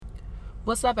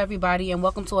What's up, everybody, and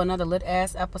welcome to another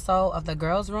lit-ass episode of The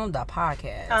Girls Room, the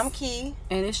podcast. I'm Key.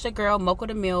 And it's your girl, Mocha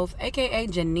the MILF, a.k.a.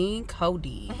 Janine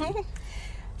Cody.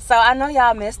 So, I know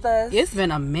y'all missed us. It's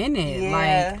been a minute.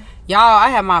 Yeah. Like, y'all, I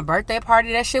had my birthday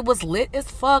party. That shit was lit as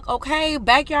fuck, okay?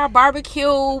 Backyard barbecue,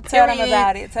 period. Tell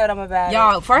them about it.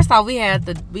 Y'all, first off, we had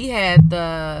the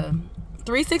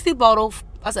 360 photo.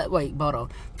 I said, wait, photo.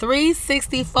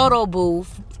 360 photo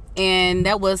booth, and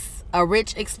that was a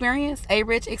rich experience.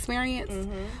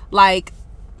 Mm-hmm. Like,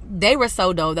 they were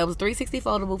so dope. That was 360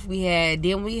 photo booth we had.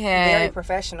 Then we had Very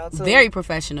professional, too. Very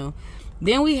professional.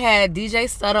 Then we had DJ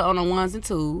Stutter on the ones and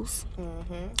twos.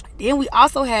 Mm-hmm. Then we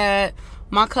also had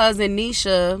my cousin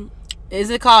Nisha. Is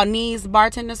it called Nee's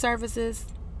Bartender Services?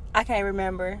 I can't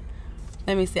remember.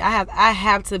 Let me see. I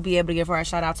have to be able to give her a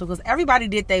shout out too, because everybody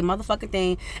did their motherfucking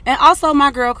thing. And also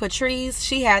my girl Catrice,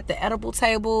 she had the edible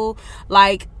table.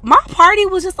 Like, my party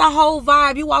was just a whole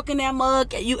vibe. You walk in that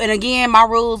mug, and again, my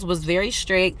rules was very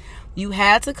strict. You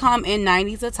had to come in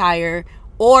 90s attire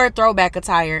or throwback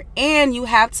attire, and you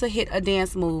have to hit a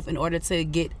dance move in order to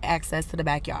get access to the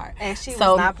backyard. And she was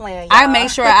not playing, y'all. I made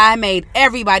sure I made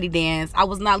everybody dance. I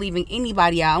was not leaving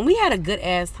anybody out, and we had a good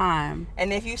ass time.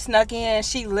 And if you snuck in,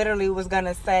 she literally was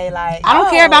gonna say, like, I don't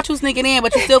care about you sneaking in,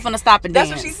 but you still finna stop and dance.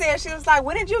 That's what she said. She was like,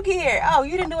 when did you get here? Oh,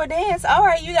 you didn't do a dance? All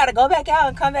right, you gotta go back out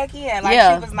and come back in. Like,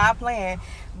 Yeah. She was not playing.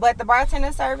 But the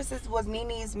bartending services was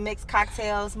Nini's Mixed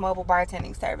Cocktails Mobile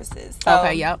Bartending Services. So,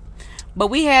 Okay, yep. But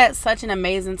we had such an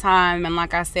amazing time, and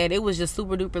like I said, it was just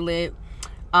super duper lit.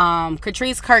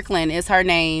 Catrice Kirkland is her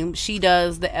name. She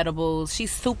does the edibles.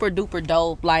 She's super duper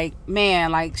dope. Like,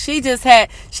 man, like she had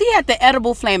the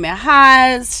edible flaming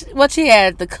highs. What she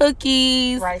had, the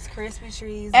cookies, Rice Krispie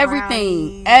trees,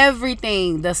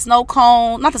 everything. The snow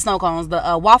cone, not the snow cones,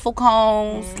 the waffle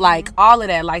cones, like all of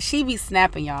that. Like, she be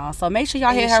snapping, y'all. So make sure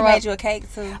y'all hit her up. She made you a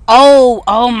cake too.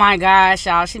 Oh my gosh,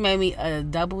 y'all. She made me a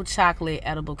double chocolate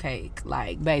edible cake.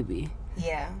 Like, baby,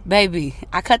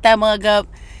 I cut that mug up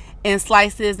in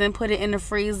slices and put it in the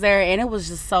freezer, and it was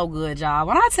just so good, y'all.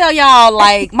 When I tell y'all,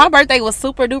 like, my birthday was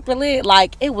super duper lit,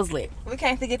 like, it was lit. We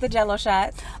can't forget the Jello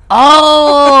shots.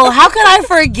 Oh, how could I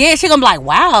forget? She gonna be like,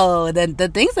 wow, the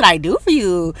things that I do for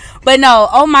you. But no,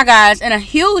 oh my gosh, and a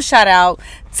huge shout out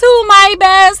to my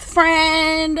best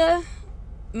friend,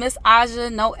 Miss Aja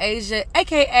No Asia,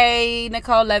 aka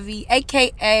Nicole Levy,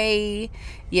 aka,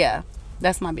 yeah,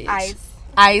 that's my bitch.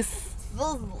 Ice.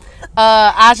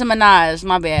 Aja Minaj,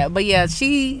 my bad. But yeah,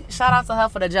 shout out to her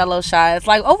for the Jello shots.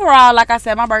 Like, overall, like I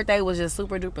said, my birthday was just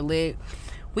super duper lit.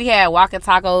 We had walking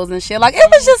tacos and shit. Like, it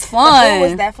was just fun. The food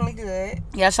was definitely good.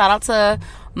 Yeah, shout out to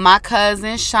my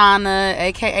cousin Shauna,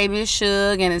 aka Miss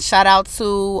Suge, and shout out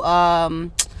to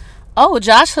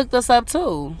Josh hooked us up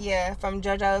too. Yeah, from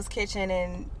JoJo's Kitchen,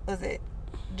 and was it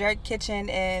Jerk Kitchen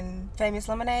and Famous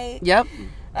Lemonade? Yep.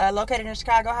 Located in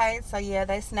Chicago Heights. So yeah,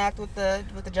 they snacked with the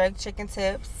jerk chicken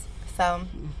tips. So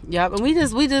yep, and we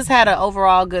just had an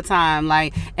overall good time.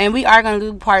 Like, and we are gonna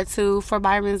do part 2 for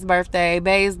Byron's birthday,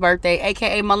 Bay's birthday,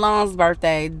 aka Malone's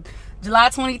birthday, July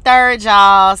 23rd,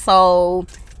 y'all. So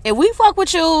if we fuck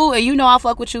with you and you know I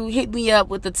fuck with you, hit me up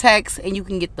with the text and you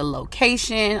can get the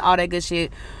location, all that good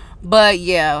shit. But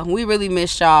yeah, we really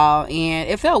missed y'all, and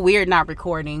it felt weird not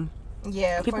recording.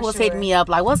 Yeah, people was hitting me up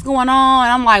like, what's going on?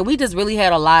 And I'm like, we just really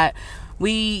had a lot.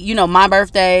 My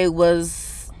birthday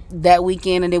was that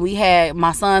weekend, and then we had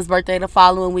my son's birthday the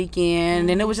following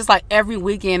weekend, and it was just like every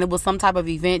weekend it was some type of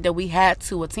event that we had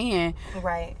to attend.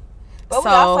 Right. But we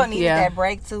also needed that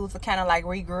break too, to kind of like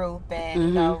regroup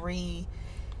and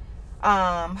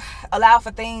allow for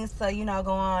things to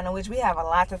go on, in which we have a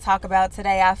lot to talk about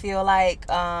today. I feel like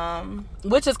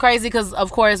which is crazy, because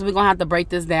of course we're gonna have to break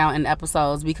this down in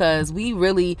episodes, because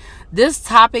this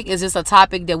topic is just a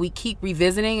topic that we keep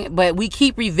revisiting, but we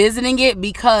keep revisiting it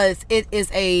because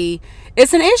it's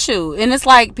an issue, and it's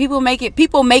like people make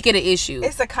it an issue.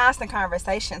 It's a constant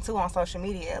conversation too on social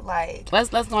media. Like, let's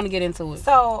go and get into it.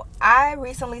 So I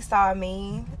recently saw a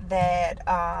meme that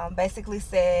basically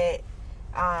said,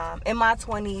 in my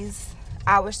 20s,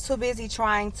 I was too busy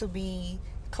trying to be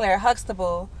Claire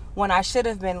Huxtable when I should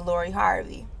have been Lori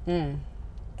Harvey.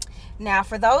 Now,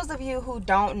 for those of you who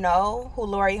don't know who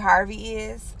Lori Harvey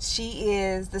is, she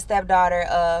is the stepdaughter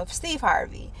of Steve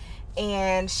Harvey.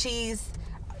 And she's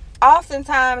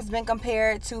oftentimes been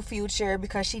compared to Future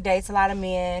because she dates a lot of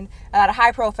men, a lot of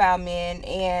high-profile men.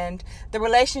 And the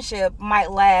relationship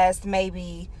might last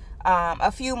maybe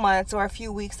a few months or a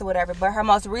few weeks or whatever, but her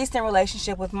most recent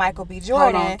relationship with Michael B.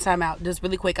 Jordan. Hold on, time out. Just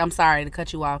really quick, I'm sorry to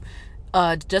cut you off.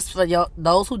 Just for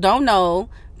those who don't know,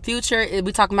 Future,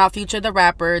 we talking about Future the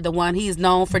rapper, the one he's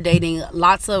known for dating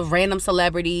lots of random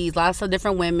celebrities, lots of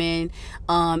different women,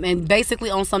 and basically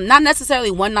on some, not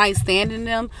necessarily one night standing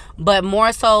them, but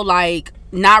more so like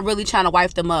not really trying to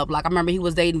wife them up. Like I remember he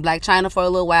was dating Black China for a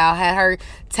little while, had her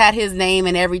tat his name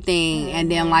and everything,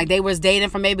 and then like they was dating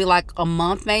for maybe like a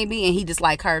month maybe, and he just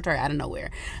like hurt her out of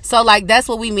nowhere. So like that's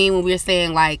what we mean when we're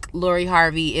saying like Lori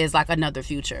Harvey is like another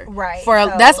Future, right? For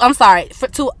so, that's, I'm sorry, for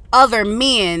to other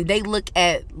men, they look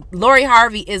at Lori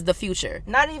Harvey is the Future.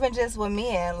 Not even just with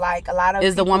men, like a lot of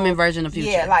is people, the woman version of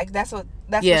Future. Yeah, like that's what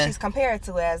she's compared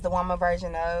to, as the woman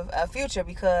version of Future,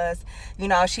 because you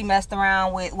know she messed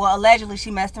around with, well, allegedly she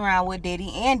messed around with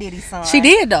Diddy and Diddy's son. She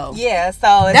did though. Yeah,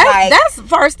 so it's that's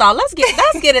first off. Let's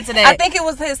get into that. I think it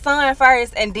was his son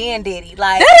first and then Diddy.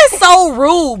 Like that is so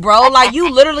rude, bro. Like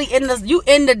you literally in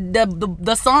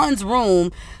the son's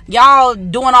room, y'all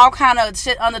doing all kind of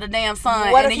shit under the damn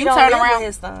sun, what and if then you turn around with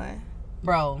his son?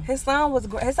 Bro, his son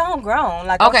grown.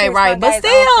 Like, okay, right, but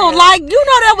still, like, you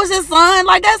know that was his son.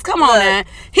 Like, that's, come on, man.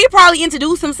 He probably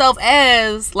introduced himself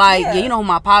as like, yeah, you know who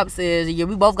my pops is. Yeah,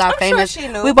 we both got famous.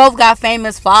 Sure we both got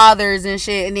famous fathers and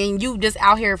shit. And then you just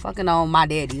out here fucking on my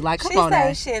daddy. Like, come on,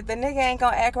 man. Shit, the nigga ain't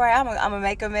gonna act right. I'm gonna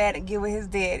make him mad and get with his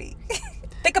daddy.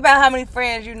 Think about how many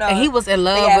friends you know. And he was in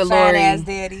love with Lori. Ass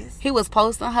daddies. He was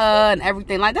posting her and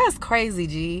everything. Like, that's crazy,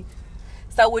 G.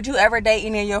 So, would you ever date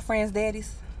any of your friends'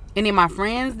 daddies? Any of my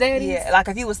friends' daddies? Yeah, like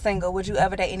if you was single, would you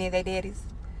ever date any of their daddies?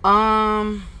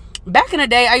 Back in the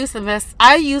day, I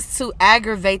used to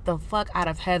aggravate the fuck out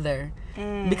of Heather.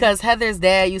 Because Heather's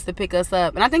dad used to pick us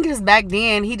up, and I think just back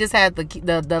then he just had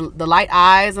the light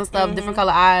eyes and stuff, different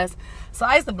color eyes. So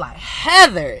I used to be like,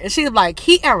 Heather, and she'd be like,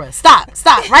 Kiara,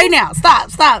 stop right now,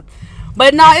 stop.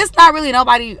 But no, it's not really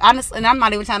nobody, honestly, and I'm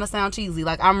not even trying to sound cheesy.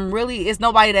 Like, it's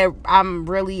nobody that I'm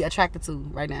really attracted to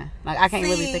right now. Like, I can't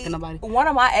really think of nobody. One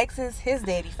of my exes, his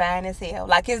daddy fine as hell.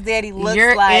 Like, his daddy looks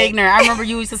You're like... ignorant. I remember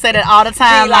you used to say that all the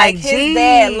time. His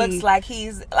dad looks like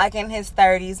he's, like, in his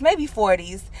 30s, maybe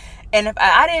 40s. And if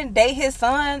I didn't date his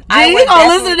son, I would gonna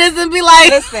listen to this and be like...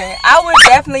 Listen, I would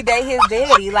definitely date his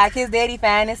daddy. Like, his daddy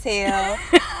fine as hell.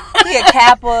 He a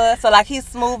Kappa, so like he's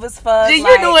smooth as fuck. Gee,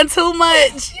 you're doing too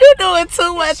much. You're doing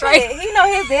too much, shit, right? He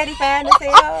know his daddy fine as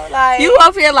hell. Like you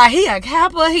up here like he a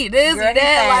Kappa, he this, girl, he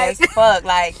that, like fuck,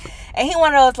 like. And he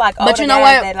one of those like older but you know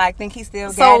guys what? That like think he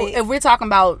still so got it. If we're talking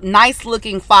about nice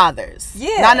looking fathers,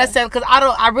 yeah, not necessarily, because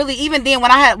I really, even then when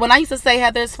I used to say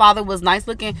Heather's father was nice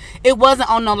looking, it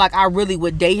wasn't on no like I really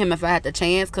would date him if I had the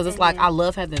chance, because it's like I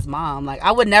love Heather's mom. Like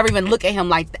I would never even look at him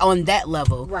like on that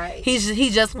level. Right. He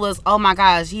just was, oh my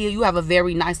gosh, you have a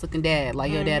very nice looking dad.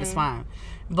 Like your dad is fine.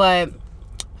 But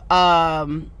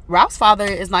Ralph's father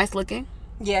is nice looking.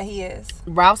 Yeah, he is.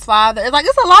 Ralph's father, it's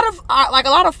a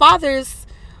lot of fathers.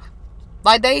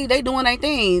 Like they doing their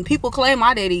thing. People claim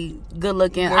my daddy good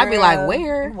looking. Girl, I'd be like,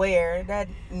 where? That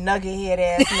nugget head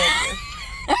ass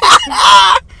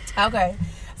nigga. Okay,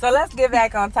 so let's get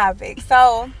back on topic.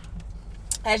 So,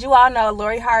 as you all know,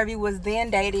 Lori Harvey was then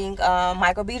dating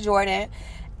Michael B. Jordan,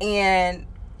 and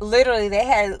literally they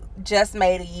had just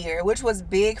made a year, which was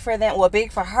big for them. Well,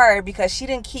 big for her because she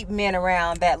didn't keep men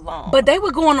around that long. But they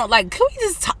were going on, like, can we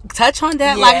just touch on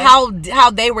that? Yeah. Like how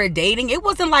they were dating. It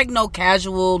wasn't like no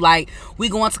casual, like we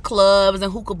going to clubs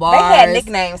and hookah bars. They had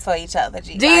nicknames for each other.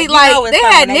 G. They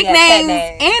had nicknames,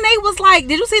 and they was like,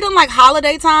 did you see them like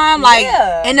holiday time, like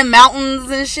in the mountains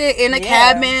and shit, in the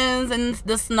cabins and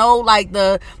the snow, like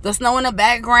the snow in the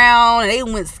background. And they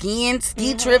went ski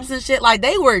trips and shit. Like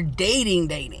they were dating.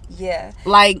 Yeah.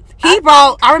 Like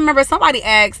I remember somebody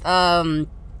asked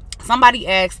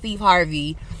Steve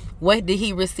Harvey what did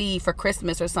he receive for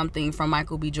Christmas or something from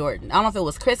Michael B. Jordan. I don't know if it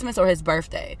was Christmas or his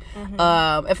birthday.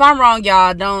 If I'm wrong,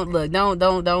 y'all,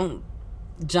 don't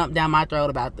jump down my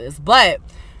throat about this. But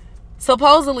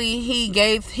supposedly he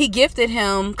gifted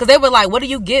him, because they were like, what do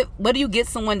you get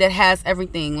someone that has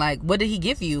everything? Like, what did he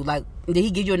give you? Like, did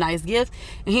he give you a nice gift?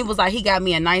 And he was like, he got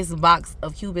me a nice box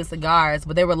of Cuban cigars,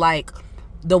 but they were like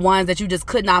the ones that you just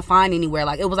could not find anywhere.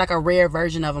 Like, it was like a rare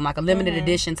version of them, like a limited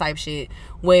edition type shit,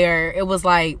 where it was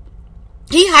like,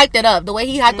 he hyped it up the way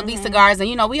he hyped up these cigars. And,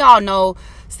 you know, we all know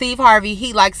Steve Harvey,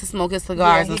 he likes to smoke his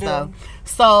cigars and stuff.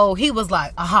 So he was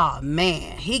like,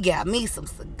 man, he got me some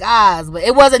cigars. But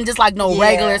it wasn't just like no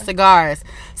regular cigars.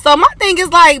 So my thing is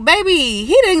like, baby,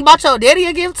 he didn't bought your daddy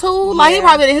a gift too. Like, he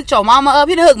probably didn't hook your mama up.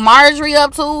 He didn't hook Marjorie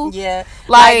up too. Yeah.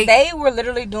 Like they were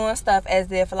literally doing stuff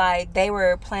as if like they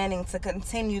were planning to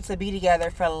continue to be together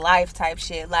for life type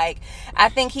shit. Like, I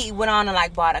think he went on and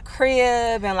like bought a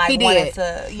crib and like wanted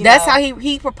to, That's how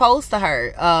he proposed to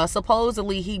her.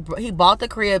 Supposedly he bought the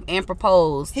crib crib and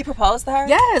proposed. He proposed to her?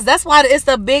 Yes, that's why it's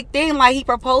a big thing. Like, he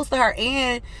proposed to her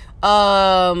and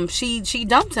she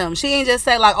dumped him. She ain't just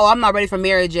say like, oh, I'm not ready for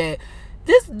marriage yet.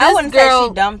 This I wouldn't girl, say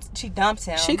she dumped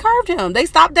him. She curved him. They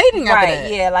stopped dating after that.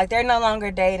 Right, yeah, like they're no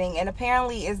longer dating, and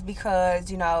apparently it's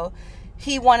because, you know,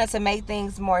 he wanted to make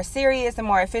things more serious and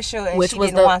more official, and she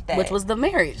didn't want that. Which was the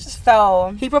marriage.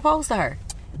 So he proposed to her.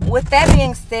 With that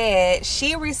being said,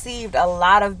 she received a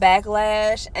lot of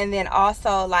backlash, and then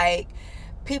also like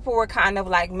people were kind of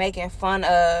like making fun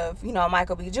of, you know,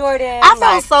 Michael B. Jordan. I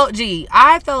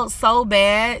felt so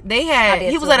bad.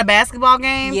 He was at a basketball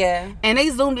game. Yeah. And they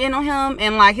zoomed in on him,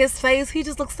 and like his face, he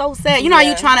just looked so sad. You know how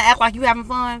you trying to act like you having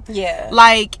fun? Yeah.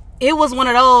 Like, it was one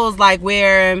of those like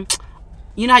where,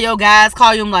 you know how your guys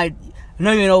call you like,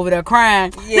 no, you ain't over there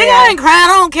crying. Yeah. Nigga, I ain't crying.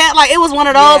 I don't care. Like, it was one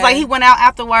of those. Yeah. Like, he went out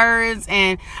afterwards,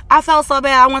 and I felt so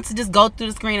bad. I wanted to just go through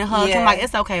the screen and hug him. Like,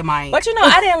 it's okay, Mike. But, you know,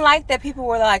 I didn't like that people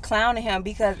were, like, clowning him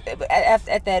because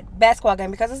at that basketball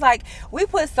game, because it's like, we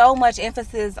put so much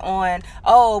emphasis on,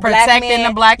 protecting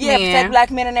the black men. Yeah, protect black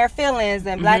men and their feelings,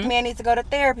 and black men need to go to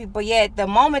therapy. But yet, the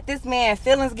moment this man's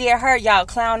feelings get hurt, y'all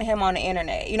clowning him on the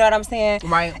internet. You know what I'm saying?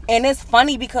 Right. And it's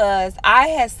funny because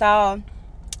I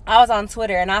was on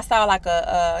Twitter, and I saw like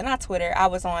I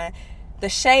was on the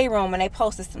Shade Room, and they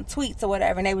posted some tweets or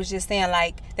whatever, and they was just saying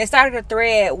like, they started a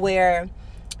thread where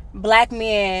black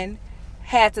men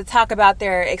had to talk about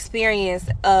their experience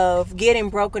of getting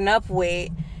broken up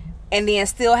with, and then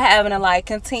still having to like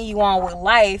continue on with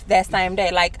life that same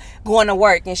day, like going to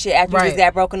work and shit after you just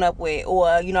got broken up with,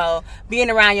 or, you know, being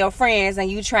around your friends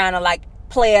and you trying to like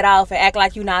play it off and act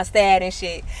like you're not sad and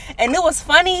shit. And it was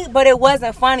funny, but it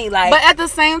wasn't funny. Like, but at the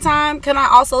same time, can I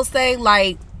also say,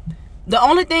 like, the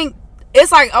only thing,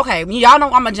 it's like, okay, y'all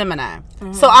know I'm a Gemini.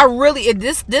 Mm-hmm. So I really,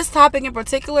 this topic in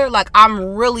particular, like,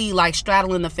 I'm really like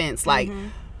straddling the fence. Like,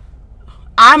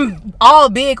 I'm all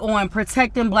big on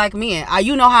protecting black men.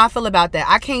 You know how I feel about that.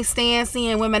 I can't stand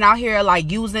seeing women out here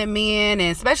like using men,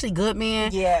 and especially good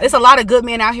men. Yeah. There's a lot of good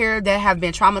men out here that have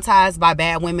been traumatized by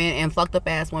bad women and fucked up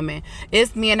ass women.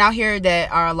 It's men out here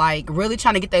that are like really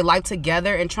trying to get their life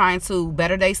together and trying to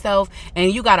better themselves.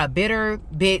 And you got a bitter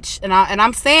bitch. And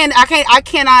I'm saying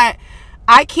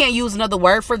I can't use another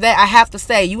word for that. I have to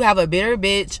say you have a bitter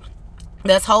bitch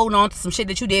that's holding on to some shit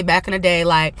that you did back in the day.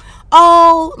 Like,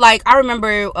 like I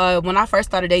remember when I first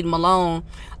started dating Malone,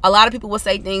 a lot of people would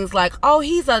say things like, oh,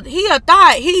 he a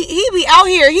thot, he be out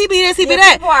here, he be this, he be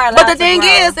that. But the thing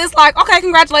is, it's like, okay,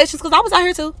 congratulations, because I was out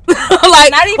here too.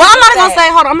 Like, I'm not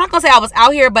gonna say I was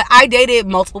out here, but I dated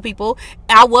multiple people.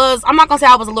 I'm not gonna say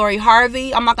I was a Lori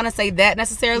Harvey. I'm not gonna say that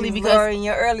necessarily, because Lori in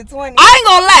your early 20s. I ain't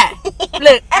gonna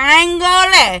lie. Look, I ain't gonna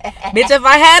lie. Bitch, if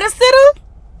I had a sitter,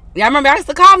 yeah, I remember I used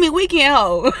to call me weekend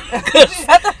hoe.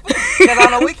 Because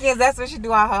on the weekends, that's what she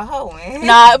do on her hoeing.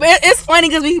 Nah, but it's funny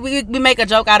because we make a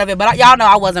joke out of it. But y'all know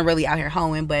I wasn't really out here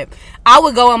hoeing. But I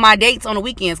would go on my dates on the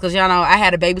weekends because y'all know I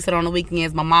had a babysitter on the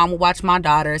weekends. My mom would watch my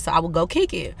daughter, so I would go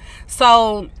kick it.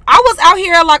 So I was out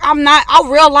here like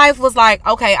our real life was like,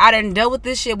 okay, I didn't deal with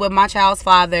this shit with my child's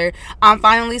father. I'm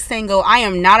finally single. I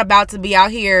am not about to be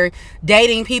out here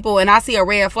dating people and I see a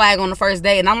red flag on the first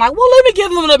date and I'm like, well, let me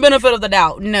give them the benefit of the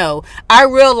doubt. No,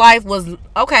 our real life was,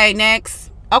 okay, next.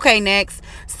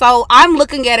 So I'm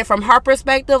looking at it from her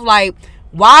perspective, like,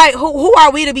 why, who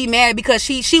are we to be mad because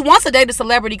she wants to date a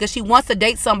celebrity because she wants to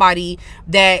date somebody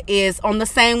that is on the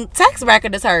same tax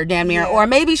bracket as her, damn near. Yeah. Or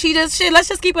maybe she just, let's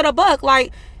just keep it a buck,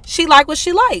 like, she like what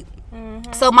she like.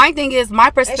 Mm-hmm. So my thing is,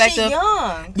 my perspective,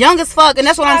 young as fuck, and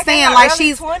that's what I'm saying. Like,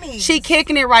 she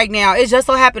kicking it right now. It just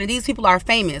so happened that these people are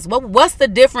famous. What's the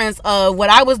difference of what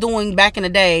I was doing back in the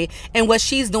day and what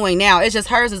she's doing now? It's just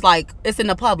hers is like, it's in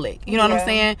the public. You know what I'm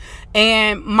saying?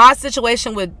 And my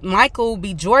situation with Michael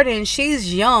B. Jordan,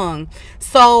 she's young,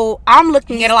 so I'm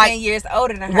looking at it like 10 years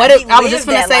older than her. I was just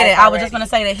gonna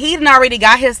say that he done already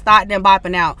got his thought and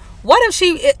bopping out. What if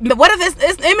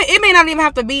it may not even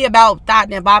have to be about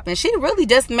thought and bopping. She really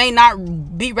just may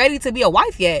not be ready to be a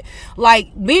wife yet.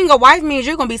 Like, being a wife means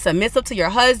you're gonna be submissive to your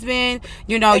husband.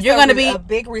 You know, you're gonna be a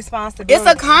big responsibility.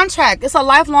 It's a contract. It's a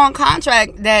lifelong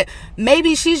contract that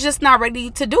maybe she's just not ready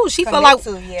to do. She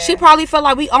probably felt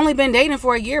like we only been dating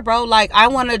for a year, bro. Like, I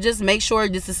want to just make sure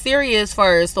this is serious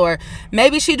first. Or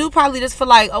maybe she do probably just feel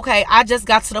like, okay, I just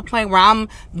got to the point where I'm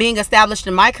being established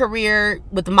in my career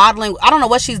with the modeling. I don't know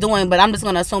what she's doing, but I'm just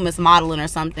gonna assume it's modeling or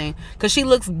something because she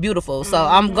looks beautiful. So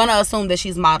I'm gonna assume that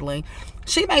she's modeling.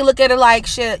 She may look at it like,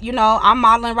 shit, you know, I'm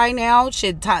modeling right now.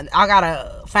 Shit, I got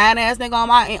a fine ass nigga on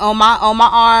my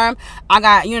arm. I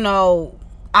got, you know,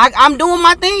 I'm doing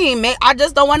my thing. I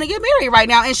just don't want to get married right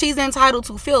now, and she's entitled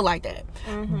to feel like that.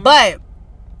 But,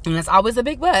 and it's always a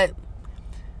big but,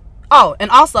 Oh,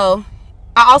 and also,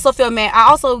 I also feel mad. I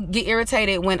also get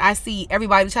irritated when I see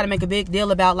everybody try to make a big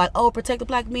deal about like, oh, protect the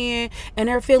black men and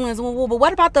their feelings. But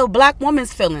what about the black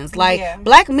woman's feelings? Like,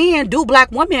 black men do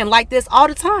black women like this all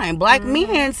the time. Black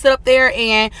men sit up there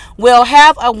and will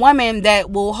have a woman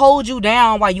that will hold you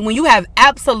down when you have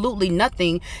absolutely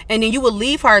nothing, and then you will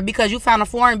leave her because you found a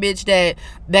foreign bitch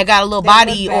that got a little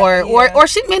body, or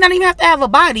she may not even have to have a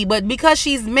body, but because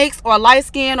she's mixed or light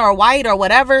skinned or white or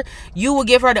whatever, you will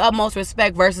give her the utmost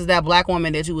respect versus that black woman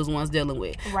that you was once dealing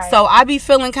with. Right. So I be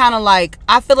feeling kind of like,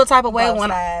 I feel a type of way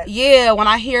when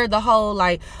I hear the whole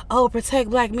like, oh,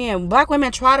 protect black men. Black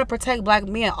women try to protect black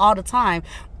men all the time,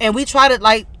 and we try to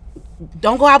like,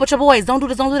 don't go out with your boys, don't do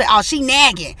this, don't do that. Oh, she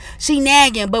nagging,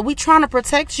 but we trying to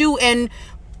protect you and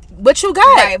what you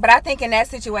got. Right, but I think in that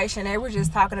situation they were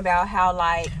just talking about how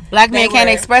like black men can't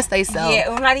express themselves. Yeah,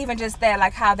 well, not even just that,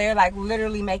 like how they're like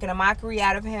literally making a mockery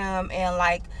out of him, and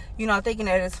like, you know, thinking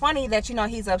that it's funny that, you know,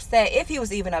 he's upset, if he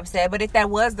was even upset. But if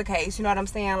that was the case, you know what I'm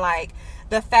saying, like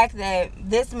the fact that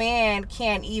this man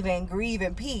can't even grieve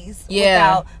in peace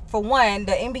without, for one,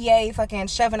 the NBA fucking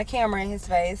shoving a camera in his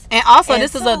face. And also,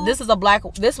 this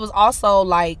was also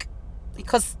like,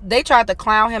 because they tried to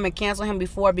clown him and cancel him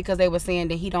before because they were saying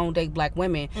that he don't date black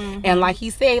women. And like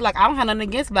he said, like, I don't have nothing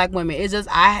against black women. It's just,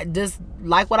 I just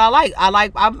like what I like.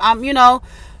 I'm you know,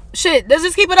 shit, let's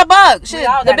just keep it a bug. Shit,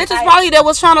 the bitches probably that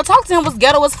was trying to talk to him was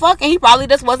ghetto as fuck, and he probably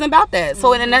just wasn't about that.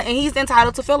 So, and he's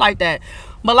entitled to feel like that.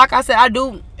 But like I said, I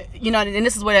do, you know, and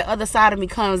this is where the other side of me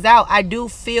comes out. I do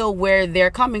feel where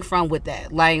they're coming from with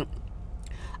that. Like,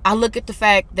 I look at the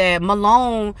fact that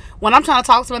Malone, when I'm trying to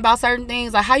talk to him about certain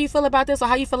things, like, how you feel about this or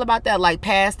how you feel about that, like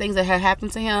past things that have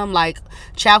happened to him, like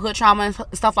childhood trauma and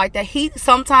stuff like that, he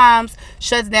sometimes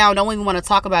shuts down, don't even want to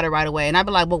talk about it right away. And I'd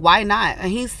be like, well, why not?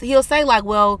 And he'll say like,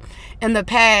 well, in the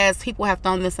past, people have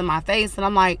thrown this in my face. And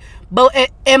I'm like, but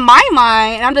in my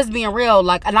mind, I'm just being real,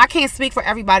 like, and I can't speak for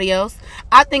everybody else.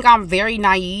 I think I'm very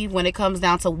naive when it comes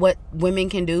down to what women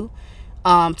can do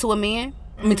to a man.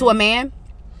 I mean, to a man.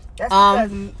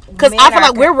 Because I feel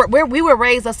like we were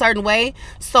raised a certain way.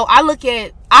 So I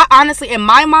honestly, in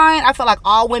my mind, I feel like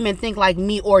all women think like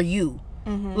me or you.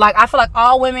 Like, I feel like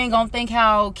all women gonna think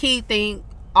how Keith think.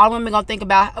 All women gonna think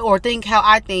about or think how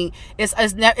I think. It's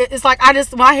like, I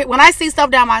just, when I see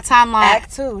stuff down my timeline,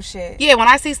 act too shit. Yeah, when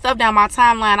I see stuff down my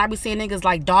timeline, I be seeing niggas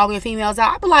like dogging females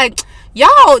out. I be like,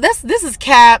 y'all, this is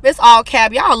cap. It's all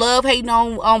cap. Y'all love hating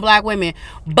on black women,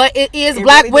 but it is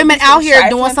black really women out here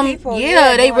doing some people,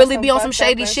 they really be on some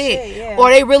shady shit,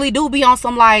 or they really do be on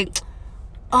some like,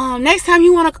 next time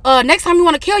you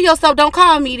wanna kill yourself, don't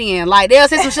call me then. Like, they'll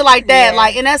say some shit like that.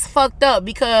 Like, and that's fucked up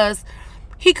because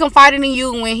he confided in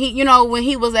you when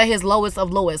he was at his lowest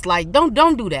of lowest. Like, don't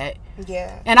do that.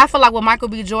 Yeah. And I feel like with Michael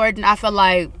B. Jordan, I feel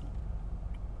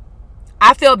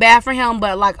bad for him,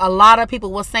 but like a lot of people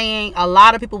was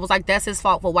like, that's his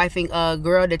fault for wifing a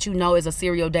girl that you know is a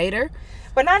serial dater.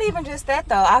 But not even just that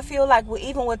though. I feel like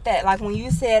even with that, like when you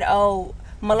said, oh,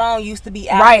 Malone used to be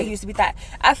out, right, he used to be that,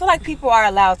 I feel like people are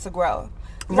allowed to grow.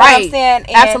 You know what I'm saying?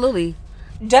 And absolutely.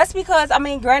 Just because, I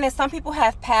mean, granted, some people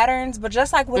have patterns, but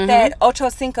just like with that Ocho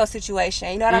Cinco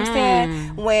situation, you know what I'm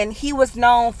saying? When he was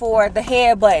known for the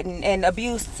hair button and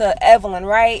abuse to Evelyn,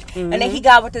 right? And then he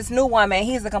got with this new woman,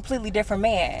 he's a completely different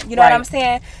man. You know what I'm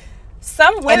saying?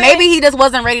 Some women, and maybe he just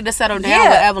wasn't ready to settle down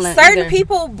with Evelyn. Certain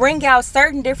people bring out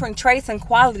certain different traits and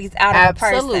qualities out of a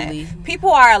person. People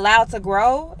are allowed to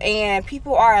grow, and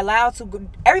people are allowed to.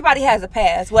 Everybody has a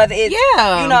past, whether it's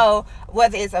you know,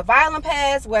 whether it's a violent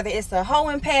past, whether it's a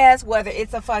hoeing past, whether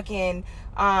it's a fucking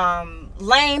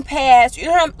lame past, you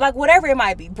know, like whatever it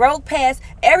might be, broke past.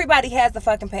 Everybody has a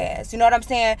fucking past. You know what I'm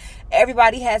saying?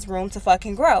 Everybody has room to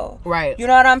fucking grow. Right. You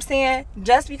know what I'm saying?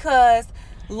 Just because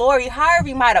Lori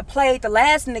Harvey might have played the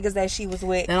last niggas that she was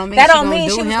with, that don't mean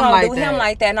she was gonna do him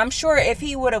like that. And I'm sure if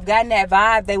he would have gotten that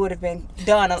vibe, they would have been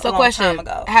done a long time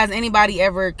ago. Has anybody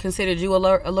ever considered you a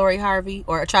Lori Harvey,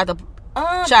 or tried to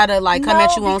like come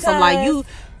at you on some like,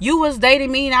 you was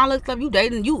dating me and I looked up you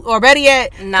dating you, or better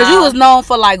yet, because you was known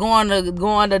for like going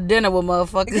to dinner with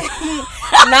motherfuckers.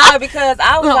 No, because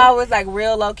I was always like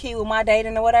real low key with my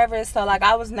dating or whatever, so like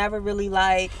I was never really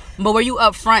like. But were you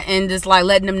up front and just like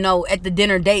letting them know at the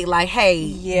dinner date, like,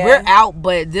 hey, we're out,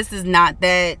 but this is not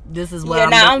that, this is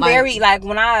what I'm very like,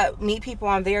 when I meet people,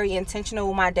 I'm very intentional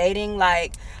with my dating.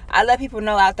 Like, I let people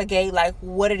know out the gate like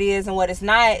what it is and what it's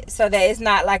not, so that it's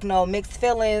not like no mixed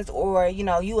feelings, or you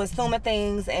know, you assuming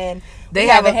things and they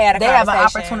haven't had a conversation. They have an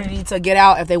opportunity to get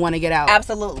out if they want to get out.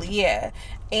 Absolutely, yeah.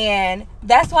 And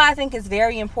that's why I think it's very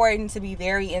very important to be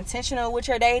very intentional with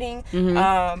your dating,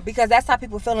 because that's how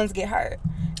people's feelings get hurt.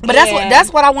 But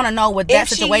that's what I want to know with that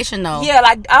situation, though. Yeah,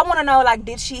 like I want to know, like,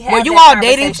 did she have? Were you all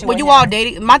dating? Were you all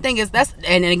dating? My thing is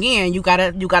and again, you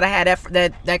gotta have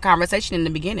that conversation in the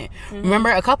beginning. Remember,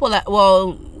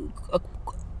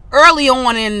 early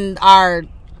on in our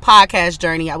podcast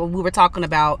journey, we were talking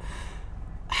about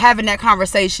having that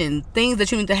conversation, things that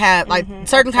you need to have, like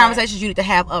certain conversations you need to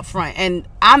have up front. And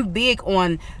I'm big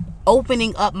on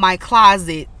opening up my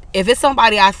closet. If it's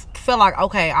somebody I feel like,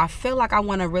 okay, I feel like I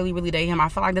want to really, really date him. I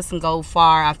feel like this can go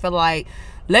far. I feel like,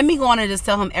 let me go on and just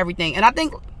tell him everything. And I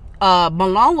think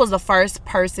Malone was the first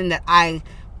person that I,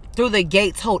 through the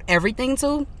gate, told everything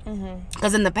to.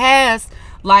 Because in the past,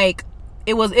 like,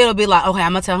 it'll be like, okay,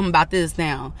 I'm gonna tell him about this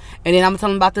now, and then I'm gonna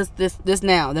tell him about this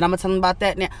now, then I'm gonna tell him about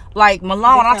that now. Like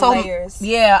Malone, I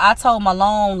told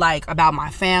Malone, like, about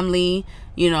my family,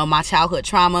 my childhood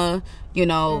trauma,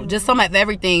 just some of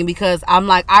everything, because I'm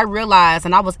like, I realized,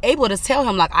 and I was able to tell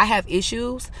him, like, I have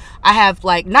issues. I have,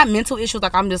 like, not mental issues,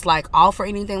 like I'm just like off or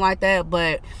anything like that,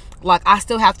 but like I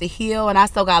still have to heal, and I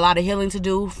still got a lot of healing to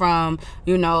do from,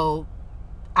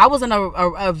 I was in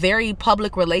a very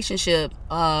public relationship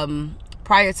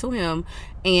prior to him,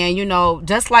 and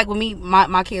just like with me,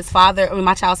 my child's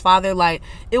father, like,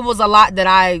 it was a lot that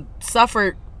I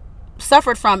suffered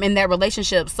from in that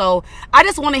relationship. So I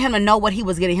just wanted him to know what he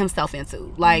was getting himself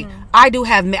into. Like, I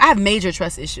have major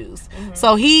trust issues.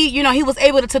 So he was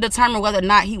able to determine whether or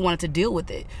not he wanted to deal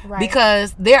with it. Right.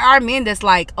 Because there are men that's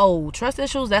like, oh, trust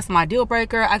issues, that's my deal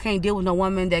breaker. I can't deal with no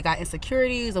woman that got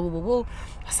insecurities or woo woo woo.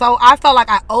 So I felt like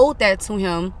I owed that to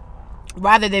him,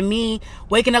 rather than me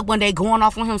waking up one day going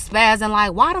off on him spazzing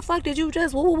like, why the fuck did you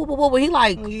just woo woo woo woo? He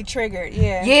like, when you triggered,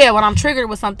 when I'm triggered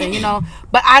with something,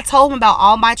 But I told him about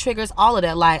all my triggers, all of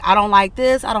that. Like, I don't like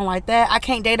this, I don't like that, I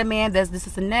can't date a man that's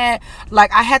this and that.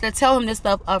 Like, I had to tell him this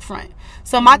stuff up front.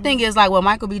 So my thing is, like, with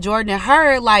Michael B. Jordan and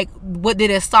her, like, what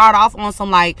did it start off on? Some,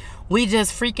 like, we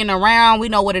just freaking around, we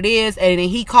know what it is, and then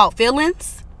he caught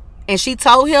feelings. And she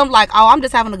told him, like, oh, I'm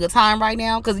just having a good time right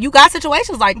now. Because you got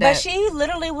situations like that. But she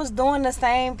literally was doing the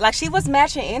same. Like, she was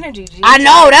matching energy. I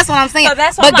know. That's what I'm saying. So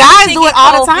that's what, but guys do it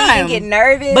all the time. Get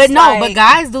nervous. But no, but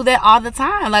guys do that all the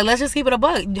time. Like, let's just keep it a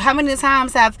buck. How many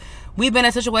times have we been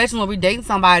in situations where we're dating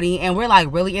somebody and we're, like,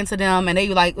 really into them, and they,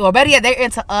 like, or better yet, they're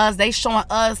into us. They showing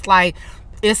us, like,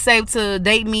 it's safe to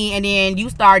date me, and then you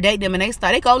start dating them, and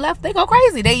they go left, they go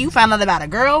crazy. You found out about a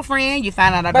girlfriend, you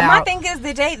found out about. But my thing is,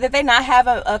 did they not have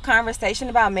a conversation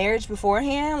about marriage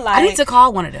beforehand? Like, I need to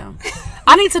call one of them.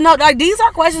 I need to know. Like, these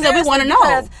are questions that we want to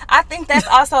know. I think that's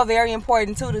also very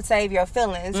important too, to save your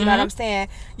feelings. You know what I'm saying?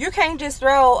 You can't just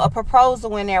throw a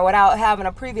proposal in there without having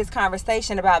a previous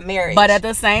conversation about marriage. But at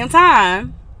the same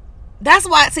time, that's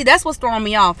what's throwing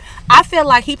me off. I feel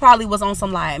like he probably was on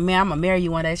some, like, man, I'm gonna marry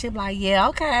you one day. She'd be like, yeah,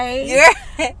 okay.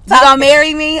 You gonna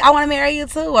marry me? I want to marry you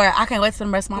too. Or I can't wait to spend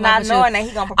the rest of my life with you. Not knowing that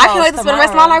he gonna propose. I can't wait to spend the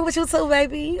rest of my life with you too,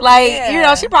 baby.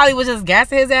 Like, she probably was just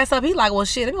gassing his ass up. He like, well,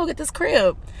 shit, let me go get this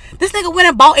crib. This nigga went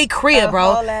and bought a crib,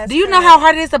 bro. Do you know how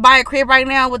hard it is to buy a crib right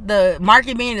now with the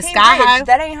market being the sky high?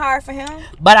 That ain't hard for him.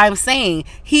 But I'm saying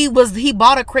he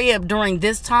bought a crib during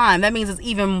this time. That means it's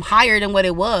even higher than what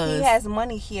it was. He has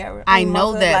money here. I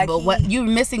know that, but what you're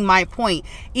missing my point.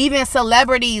 Even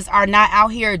celebrities are not out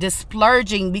here just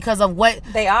splurging because of what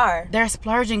they are. They're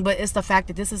splurging, but it's the fact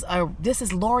that this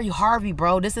is Lori Harvey,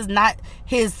 bro. This is not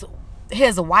his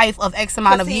wife of X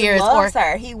amount of years. He loves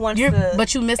her. He wants to.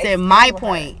 But you missed it. My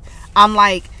point. I'm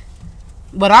like,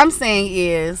 what I'm saying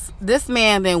is, this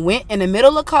man then went in the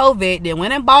middle of COVID, then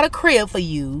went and bought a crib for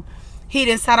you. He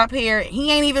done sat up here.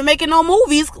 He ain't even making no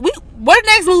movies. Where the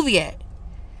next movie at?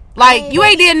 Like, you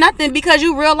ain't did nothing because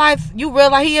you realize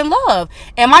he in love.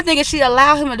 And my thing is, she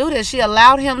allowed him to do this. She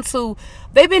allowed him to.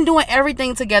 They've been doing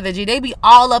everything together, G. They be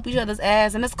all up each other's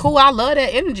ass, and it's cool. I love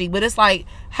that energy. But it's like,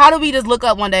 how do we just look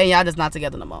up one day and y'all just not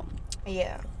together no more?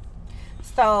 Yeah.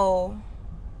 So,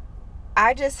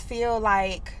 I just feel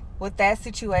like with that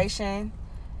situation,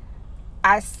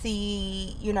 I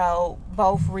see,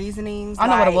 both reasonings. I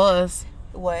know what it was.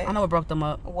 What? I know what broke them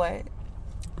up. What?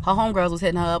 Her homegirls was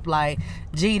hitting her up like,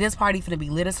 gee, this party finna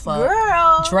be lit as fuck.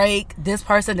 Girl. Drake, this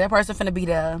person, that person finna be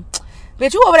there.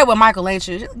 Bitch, you over there with Michael, ain't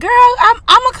you? Girl, I'm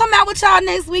gonna come out with y'all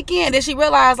next weekend. Then she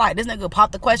realized, like, this nigga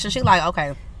popped the question. She like,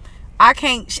 okay, I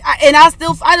can't.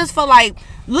 I just felt like,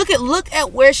 look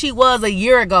at where she was a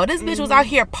year ago. This bitch was out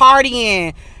here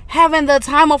partying, having the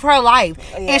time of her life.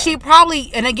 Yeah. And she probably,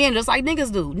 and again, just like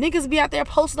niggas do. Niggas be out there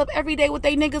posted up every day with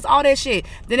they niggas, all that shit.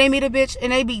 Then they meet a bitch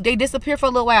and they disappear for a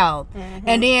little while. Mm-hmm.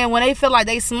 And then when they feel like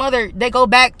they smothered, they go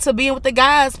back to being with the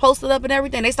guys, posted up and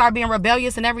everything. They start being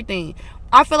rebellious and everything.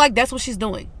 I feel like that's what she's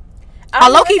doing. I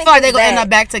low-key feel like they're going to end up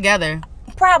back together.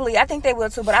 Probably. I think they will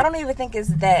too, but I don't even think it's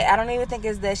that. I don't even think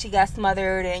it's that she got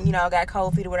smothered and, you know, got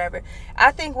cold feet or whatever.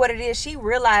 I think what it is, she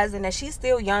realizing that she's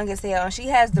still young as hell and she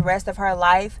has the rest of her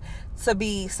life to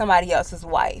be somebody else's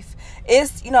wife.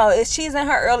 It's, you know, she's in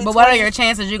her early 20s. But what are your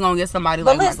chances you're going to get somebody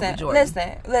like Michael B.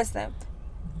 Jordan? Listen.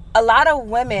 A lot of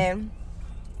women,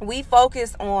 we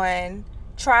focus on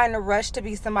trying to rush to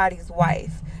be somebody's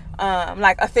wife.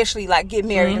 Like officially like get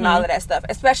married and all of that stuff,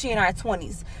 especially in our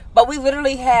 20s. But we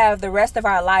literally have the rest of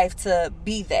our life to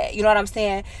be that. You know what I'm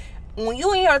saying? When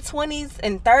you in your 20s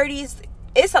and 30s,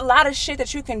 it's a lot of shit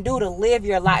that you can do to live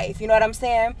your life. You know what I'm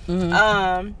saying?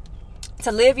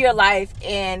 To live your life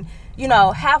and, you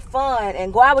know, have fun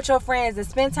and go out with your friends and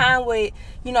spend time with,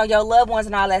 you know, your loved ones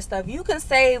and all that stuff. You can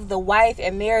save the wife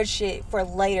and marriage shit for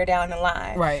later down the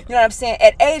line. Right. You know what I'm saying?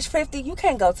 At age 50, you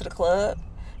can't go to the club.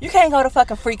 You can't go to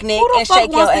fucking Freaknik and shake your ass. Who the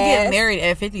fuck wants to get married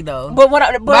at 50 though? But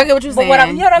I get what you're saying.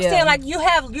 You know what I'm saying? Like you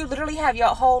literally have your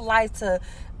whole life to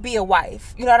be a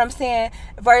wife. You know what I'm saying?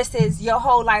 Versus your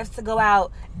whole life to go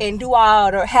out and do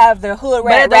all or have the hood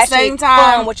rat ratchet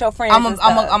fun with your friends. I'm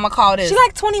gonna call this. She's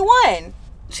like 21.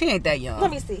 She ain't that young.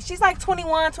 Let me see. She's like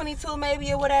 21, 22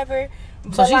 maybe or whatever.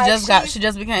 So she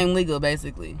just became legal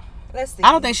basically. Let's see.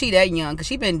 I don't think she that young because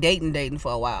she been dating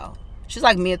for a while. She's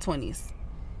like mid-20s.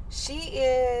 She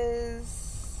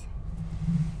is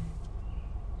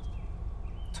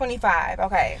 25.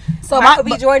 Okay. So Michael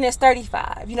B. Jordan is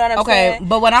 35. You know what I'm saying? Okay,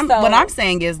 but what I'm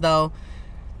saying is though,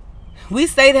 we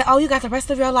say that you got the rest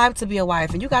of your life to be a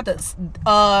wife, and you got the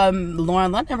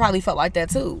Lauren London probably felt like that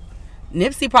too.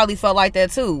 Nipsey probably felt like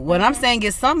that too. What I'm saying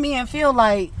is some men feel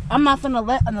like I'm not gonna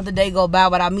let another day go by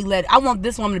without me I want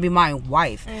this woman to be my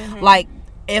wife. Like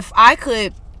if I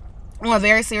could, on a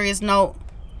very serious note,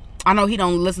 I know he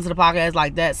don't listen to the podcast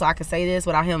like that, so I can say this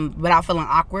without feeling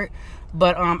awkward.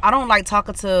 But I don't like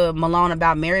talking to Malone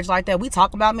about marriage like that. We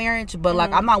talk about marriage, but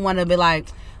like I'm not one to be like,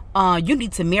 you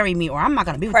need to marry me or I'm not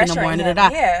gonna be with you no more.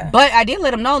 Yeah. But I did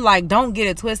let him know, like, don't get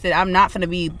it twisted. I'm not gonna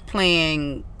be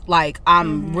playing like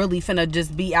I'm really finna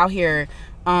just be out here.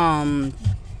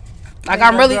 Like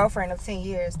I'm really girlfriend of 10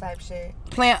 years type shit.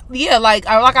 I'm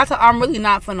really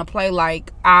not finna play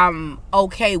like I'm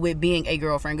okay with being a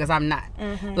girlfriend because I'm not.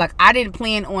 Like I didn't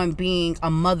plan on being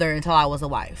a mother until I was a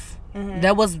wife.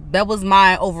 That was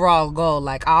my overall goal.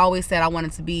 Like I always said, I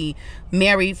wanted to be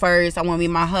married first. I want to be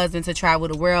my husband to travel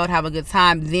the world, have a good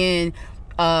time. Then,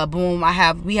 boom,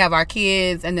 we have our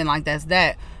kids, and then like that's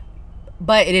that.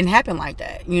 But it didn't happen like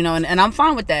that, you know. And I'm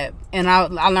fine with that, and I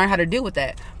learned how to deal with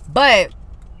that. But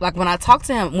like when I talk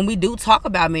to him, when we do talk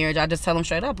about marriage, I just tell him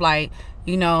straight up, like,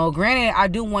 you know, granted, I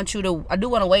do want to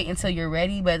wait until you're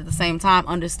ready, but at the same time,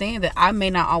 understand that I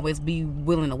may not always be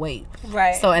willing to wait.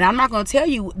 Right. So, and I'm not going to tell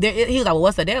you, he's like, well,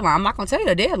 what's the deadline? I'm not going to tell you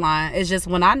the deadline. It's just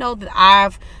when I know that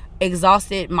I've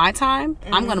exhausted my time,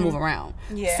 I'm going to move around.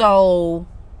 Yeah. So,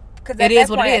 because at that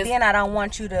point, then I don't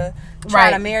want you to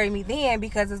try to marry me then,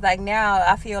 because it's like now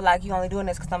I feel like you only doing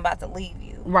this because I'm about to leave you.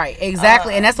 Right,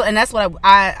 exactly, and that's what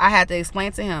I had to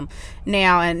explain to him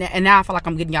now, and now I feel like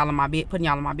I'm putting y'all in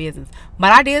my business.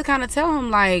 But I did kind of tell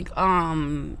him like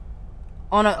on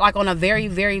a very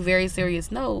very very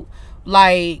serious note,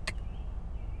 like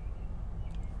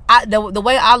the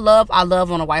way I love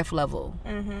on a wife level.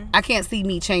 I can't see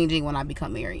me changing when I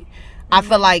become married. I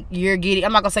feel like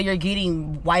I'm not gonna say you're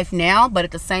getting wife now, but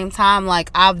at the same time, like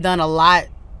I've done a lot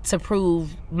to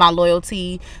prove my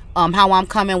loyalty, how I'm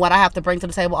coming, what I have to bring to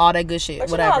the table, all that good shit.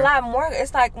 But whatever. You know, a lot more.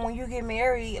 It's like when you get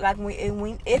married, like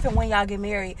if and when y'all get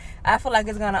married, I feel like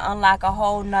it's gonna unlock a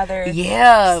whole nother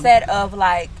set of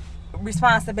like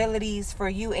responsibilities for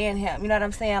you and him. You know what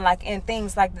I'm saying? Like, and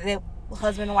things like that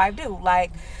husband and wife do,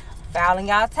 like filing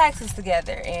y'all taxes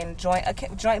together and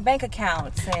joint bank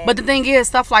accounts. But the thing is,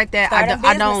 stuff like that, I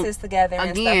don't. Together and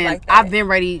again, stuff like that. I've been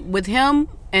ready with him.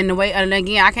 And the way, and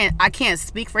again, I can't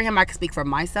speak for him. I can speak for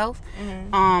myself.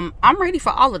 I'm ready for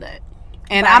all of that.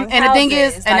 And the thing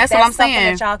is, and that's what I'm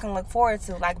saying. That y'all can look forward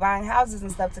to, like buying houses and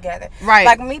stuff together. Right.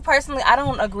 Like me personally, I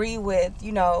don't agree with,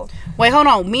 you know. Wait, hold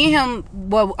on. Me and him.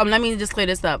 Well, let me just clear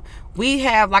this up. We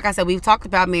have, like I said, we've talked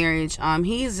about marriage.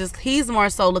 He's more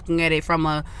so looking at it from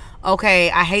a, okay,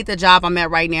 I hate the job I'm at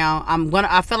right now.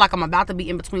 I feel like I'm about to be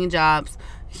in between jobs.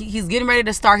 He's getting ready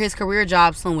to start his career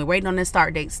job soon. We're waiting on his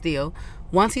start date still.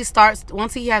 Once he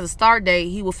has a start date,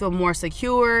 he will feel more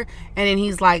secure. And then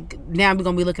he's like, now we're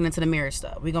going to be looking into the marriage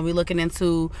stuff. We're going to be looking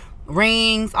into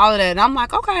rings, all of that. And I'm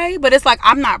like, okay. But it's like,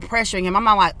 I'm not pressuring him. I'm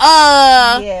not like,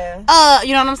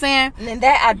 you know what I'm saying? And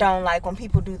that I don't like when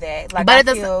people do that. Like, but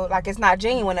I feel like it's not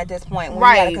genuine at this point when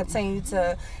you gotta continue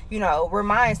to, you know,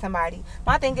 remind somebody.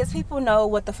 My thing is, people know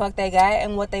what the fuck they got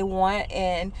and what they want,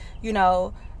 and, you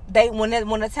know, they when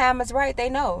the time is right, they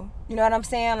know. You know what I'm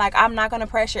saying? Like, I'm not gonna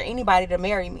pressure anybody to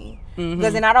marry me,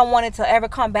 because then I don't want it to ever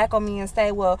come back on me and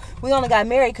say, well, we only got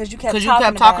married because you kept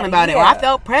talking about it. Well, I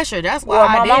felt pressure. That's why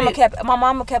my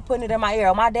mama kept putting it in my ear.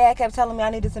 Or my dad kept telling me I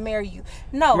needed to marry you.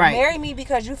 No, marry me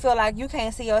because you feel like you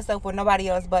can't see yourself with nobody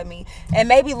else but me. And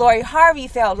maybe Lori Harvey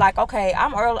felt like, okay,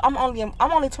 I'm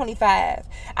only 25.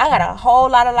 I got a whole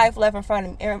lot of life left in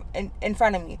front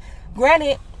of me.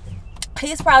 Granted,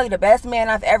 he's probably the best man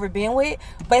I've ever been with,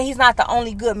 but he's not the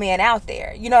only good man out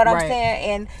there. You know what I'm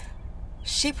saying? And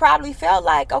she probably felt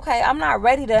like, okay, I'm not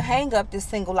ready to hang up this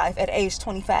single life at age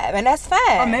 25, and that's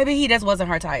fine. Or maybe he just wasn't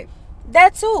her type.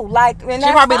 That too. Like, and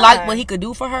she probably liked what he could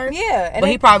do for her. Yeah, but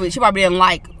she probably didn't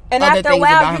like. And other after a things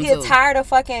while, about you him get too. tired of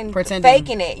fucking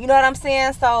faking it. You know what I'm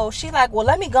saying? So she like, well,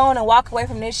 let me go on and walk away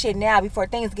from this shit now before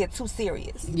things get too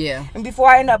serious. Yeah. And before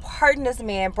I end up hurting this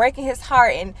man, breaking his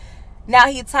heart, and now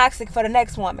he's toxic for the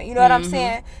next woman. You know what I'm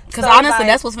saying? Because honestly,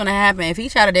 that's what's going to happen. If he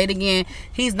try to date again,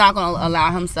 he's not going to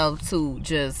allow himself to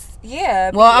just...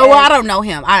 Yeah. Well, I don't know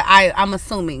him. I'm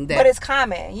assuming that. But it's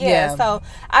common. Yeah. So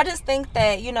I just think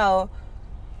that, you know,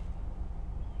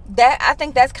 that I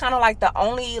think that's kind of like the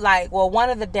only, like, well, one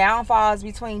of the downfalls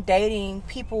between dating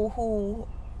people who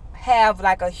have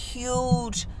like a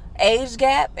huge age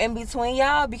gap in between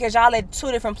y'all, because y'all at two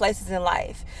different places in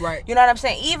life. Right. You know what I'm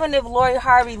saying? Even if Lori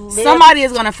Harvey somebody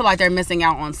is gonna feel like they're missing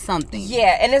out on something.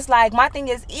 Yeah. And it's like, my thing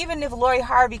is, even if Lori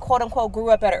Harvey quote unquote grew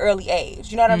up at an early age,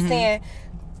 you know what I'm saying?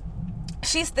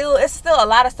 It's still a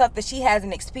lot of stuff that she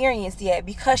hasn't experienced yet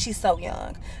because she's so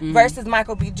young. Versus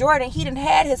Michael B. Jordan, he didn't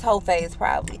had his whole phase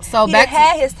probably. So he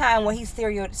had his time where he's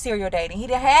serial dating. He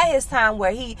didn't had his time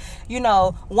where he, you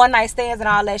know, one night stands and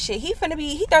all that shit. He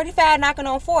 35 knocking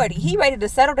on 40. He ready to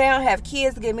settle down, have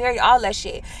kids, get married, all that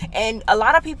shit. And a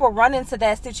lot of people run into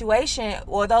that situation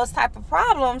or those type of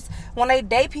problems when they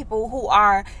date people who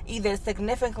are either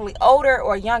significantly older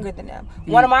or younger than them.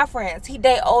 One of my friends, he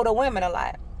date older women a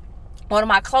lot. One of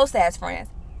my close ass friends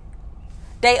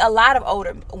date a lot of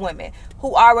older women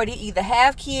who already either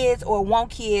have kids or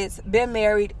want kids, been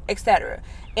married, etc.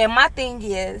 And my thing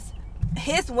is,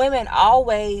 his women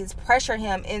always pressure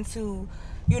him into,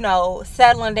 you know,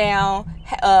 settling down,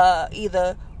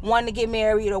 either wanting to get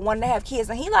married or wanting to have kids.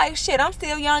 And he like, shit, I'm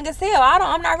still young as hell.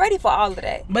 I'm not ready for all of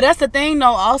that. But that's the thing though,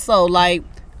 also, like,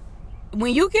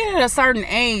 when you get at a certain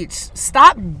age,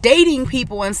 stop dating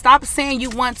people and stop saying you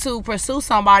want to pursue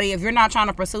somebody if you're not trying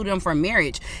to pursue them for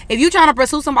marriage. If you're trying to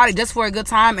pursue somebody just for a good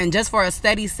time and just for a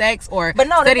steady sex or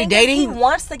steady dating, he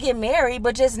wants to get married,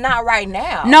 but just not right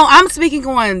now. No, I'm speaking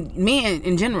on men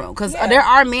in general, because there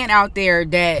are men out there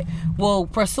that will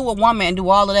pursue a woman and do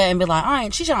all of that and be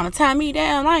like, she's trying to tie me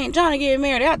down. I ain't trying to get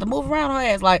married. I have to move around her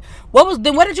ass. Like, what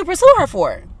did you pursue her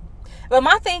for? But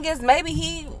my thing is,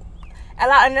 maybe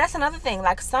and that's another thing.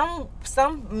 Like, some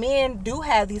men do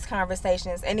have these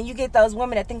conversations, and then you get those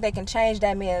women that think they can change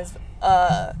that man's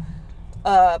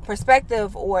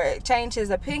perspective or change his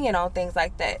opinion on things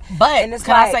like that. But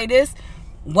can I say this?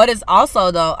 What is also,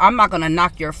 though, I'm not gonna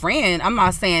knock your friend. I'm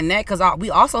not saying that, because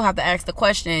we also have to ask the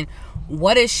question: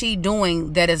 what is she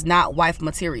doing that is not wife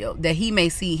material? That he may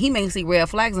see red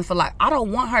flags and feel like, I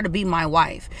don't want her to be my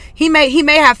wife. He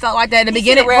may have felt like that in the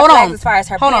beginning. Hold on, as far as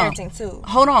her parenting too.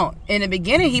 Hold on. In the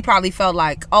beginning, he probably felt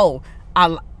like,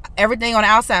 everything on the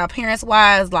outside, appearance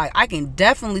wise, like, I can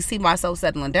definitely see myself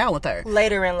settling down with her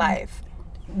later in life.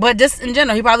 But just in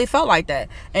general, he probably felt like that.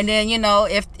 And then, you know,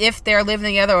 if they're living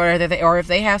together or if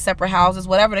they have separate houses,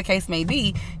 whatever the case may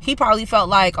be, he probably felt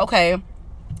like, okay,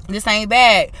 this ain't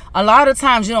bad. A lot of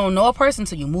times you don't know a person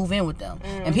till you move in with them.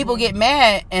 And people get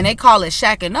mad and they call it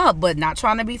shacking up, but not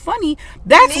trying to be funny.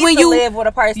 That's when you live with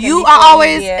a person. You are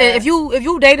always, if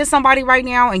you dated somebody right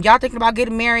now and y'all thinking about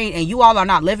getting married and you all are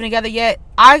not living together yet,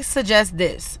 I suggest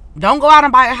this. Don't go out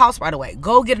and buy a house right away.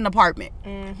 Go get an apartment.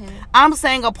 I'm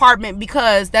saying apartment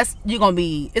because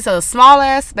it's a small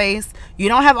ass space. You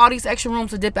don't have all these extra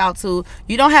rooms to dip out to.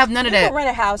 You don't have none of that. You can rent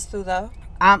a house too, though.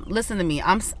 Listen to me.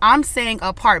 I'm saying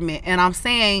apartment, and I'm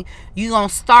saying you gonna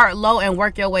start low and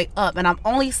work your way up. And I'm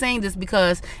only saying this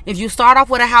because if you start off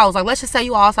with a house, like let's just say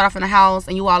you all start off in a house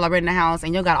and you all are renting a house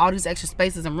and you got all these extra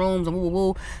spaces and rooms and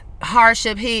woo,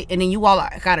 hardship hit, and then you all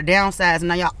got to downsize and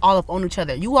now y'all all up on each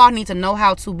other. You all need to know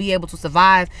how to be able to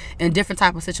survive in different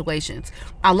type of situations.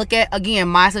 I look at, again,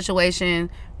 my situation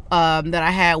that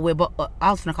I had with I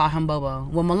was gonna call him Bobo,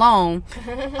 with Malone.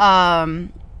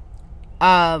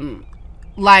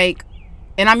 like,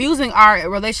 and I'm using our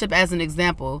relationship as an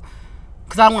example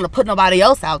because I don't want to put nobody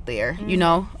else out there, you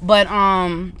know. But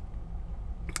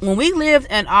when we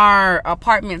lived in our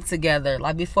apartment together,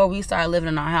 like before we started living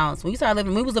in our house, we was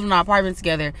living in our apartment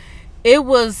together. It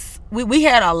was we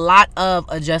had a lot of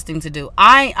adjusting to do.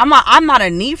 I'm not a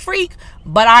neat freak,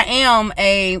 but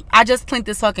I just cleaned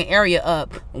this fucking area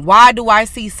up. Why do I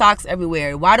see socks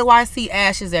everywhere? Why do I see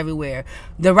ashes everywhere?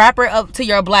 The wrapper up to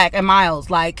your Black and Milds.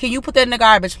 Like, can you put that in the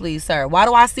garbage, please, sir? Why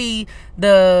do I see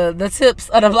the tips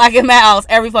of the Black and Milds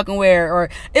every fucking where? Or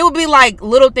it would be like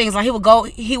little things. Like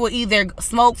he would either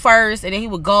smoke first and then he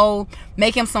would go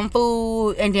make him some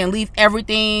food and then leave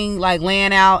everything like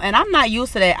laying out. And I'm not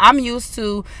used to that. I'm used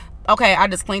to, okay, I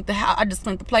just cleaned the house, I just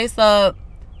cleaned the place up.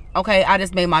 Okay, I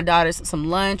just made my daughter some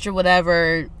lunch or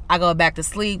whatever. I go back to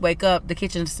sleep, wake up, the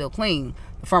kitchen is still clean.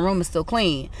 The front room is still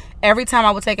clean. Every time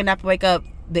I would take a nap and wake up,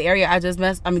 the area I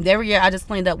just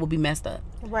cleaned up would be messed up.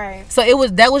 Right. So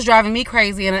that was driving me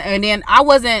crazy. And then I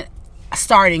wasn't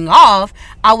starting off.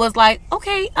 I was like,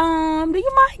 okay, do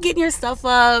you mind getting your stuff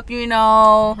up, you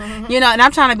know? You know, and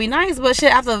I'm trying to be nice, but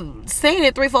shit, after saying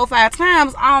it 3, 4, 5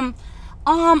 times, I'm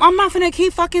not finna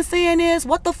keep fucking saying this.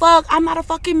 What the fuck? I'm not a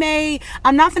fucking maid.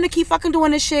 I'm not finna keep fucking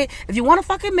doing this shit. If you want a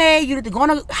fucking maid, you need to go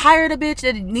and hire the bitch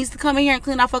that needs to come in here and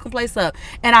clean our fucking place up.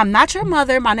 And I'm not your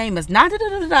mother. My name is not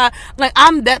da-da-da-da-da. Like,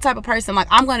 I'm that type of person. Like,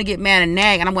 I'm gonna get mad and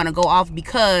nag and I'm gonna go off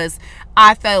because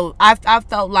I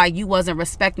felt like you wasn't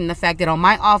respecting the fact that on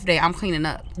my off day, I'm cleaning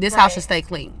up. This house should stay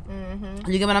clean.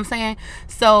 You get what I'm saying?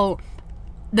 So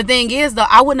the thing is, though,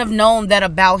 I wouldn't have known that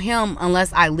about him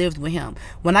unless I lived with him.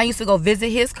 When I used to go visit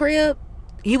his crib,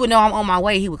 he would know I'm on my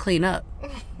way. He would clean up.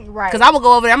 Right. Because I would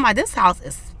go over there. I'm like, this house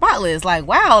is spotless. Like,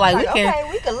 wow. Like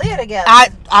we can live together.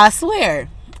 I swear.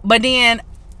 But then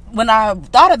when I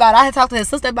thought about it, I had talked to his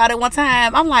sister about it one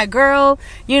time. I'm like, girl,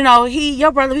 you know,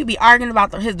 your brother, we be arguing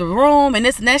about the room and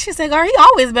this and that. She said, girl, he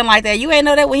always been like that. You ain't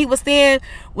know that when he was staying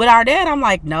with our dad? I'm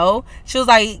like, no. She was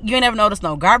like, you ain't never noticed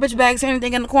no garbage bags or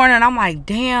anything in the corner? And I'm like,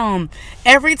 damn.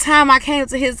 Every time I came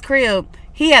to his crib,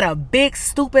 he had a big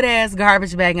stupid ass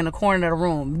garbage bag in the corner of the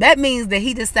room. That means that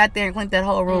he just sat there and cleaned that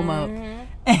whole room up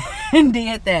and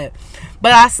did that.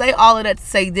 But I say all of that to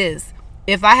say this.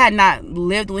 If I had not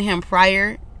lived with him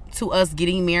prior to us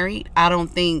getting married, I don't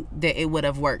think that it would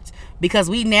have worked, because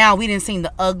we didn't see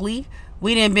the ugly.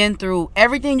 We didn't been through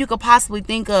everything you could possibly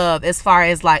think of as far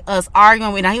as like us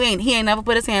arguing. Now he ain't never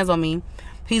put his hands on me.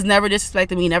 He's never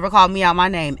disrespected me, never called me out my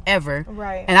name ever.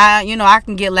 Right. And I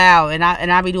can get loud and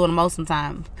I be doing the most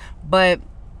sometimes, but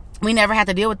we never had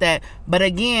to deal with that. But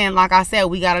again, like I said,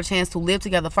 we got a chance to live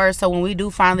together first. So when we do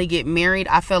finally get married,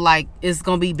 I feel like it's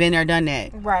gonna be been there, done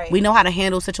that. Right. We know how to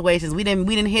handle situations. We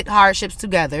didn't hit hardships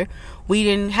together. We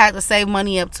didn't have to save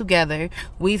money up together.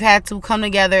 We've had to come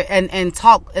together and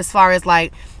talk as far as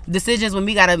like decisions when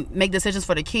we gotta make decisions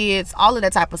for the kids, all of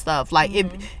that type of stuff. Like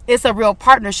it's a real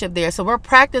partnership there. So we're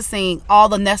practicing all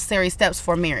the necessary steps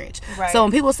for marriage. Right. So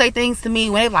when people say things to me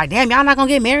when they're like, damn, y'all not gonna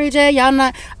get married yet, y'all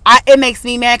not, it makes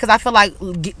me mad because I feel like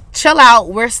chill out.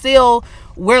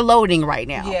 We're loading right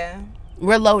now. Yeah,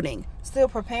 we're loading, still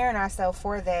preparing ourselves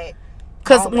for that,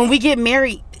 because when we get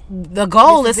married, the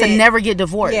goal is to never get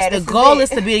divorced. The goal is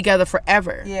to be together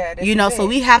forever. Yeah, you know, so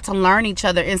we have to learn each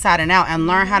other inside and out and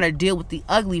learn how to deal with the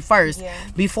ugly first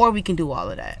before we can do all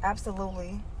of that.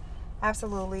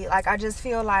 Absolutely. Like, I just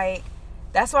feel like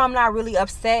that's why I'm not really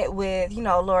upset with,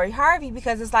 Lori Harvey,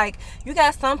 because it's like you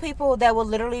got some people that will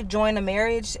literally join a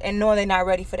marriage and know they're not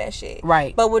ready for that shit.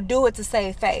 Right. But would do it to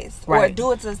save face. Right. Or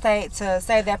do it to save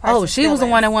that person. Oh, she was the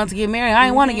one that wanted to get married. I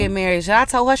didn't want to get married. I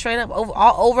told her straight up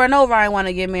over and over I didn't want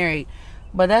to get married.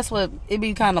 But that's what it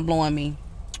be kind of blowing me.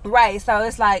 Right. So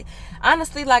it's like,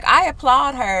 honestly, like, I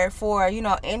applaud her for,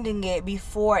 ending it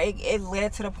before it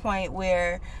led to the point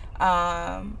where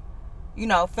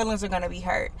feelings are going to be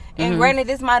hurt. And granted,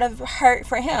 this might have hurt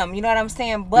for him, you know what I'm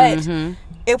saying? But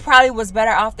it probably was better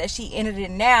off that she ended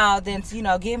it now than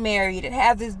to, get married and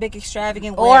have this big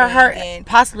extravagant wedding. Or her and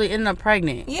possibly end up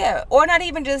pregnant. Yeah. Or not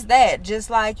even just that. Just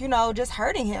like, just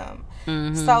hurting him.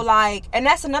 So, like, and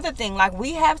that's another thing. Like,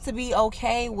 we have to be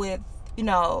okay with,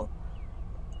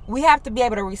 we have to be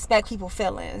able to respect people's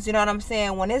feelings. You know what I'm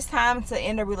saying? When it's time to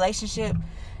end a relationship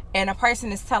and a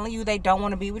person is telling you they don't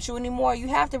want to be with you anymore, you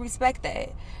have to respect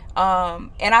that.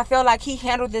 And I feel like he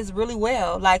handled this really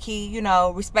well. Like, he,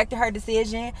 respected her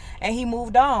decision and he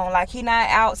moved on. Like, he not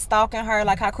out stalking her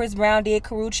like how Chris Brown did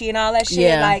Karrueche and all that shit.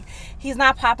 Yeah. Like, he's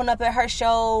not popping up at her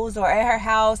shows or at her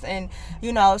house and,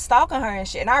 stalking her and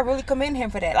shit. And I really commend him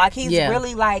for that. Like, he's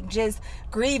really, like, just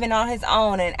grieving on his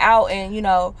own and out and,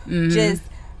 just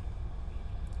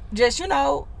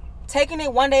taking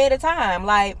it one day at a time.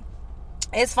 Like,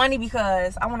 it's funny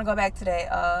because I want to go back to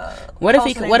that. What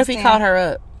if he called her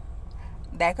up?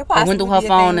 That could possibly went through her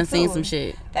phone and seen some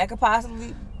shit. That could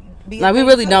possibly be. Like, we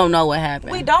really don't know what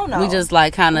happened. We don't know. We just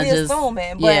like kind of just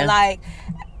assuming. But like,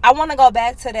 I want to go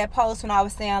back to that post when I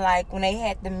was saying like when they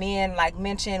had the men like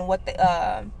mention what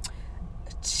the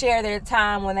share their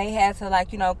time when they had to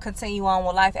like, you know, continue on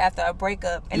with life after a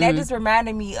breakup, and that just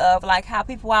reminded me of like how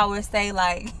people always say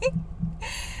like.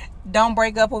 Don't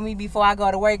break up with me before I go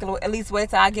to work. At least wait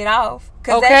till I get off.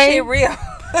 Because that shit real.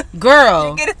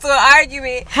 Girl. You get into an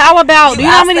argument. How about, do you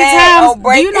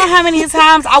know how many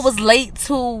times I was late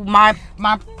to my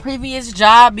previous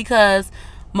job because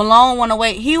Malone want to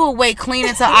wait. He would wait clean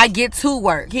until I get to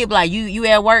work. He'd be like, you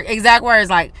at work? Exact words.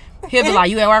 Like, he'll be like,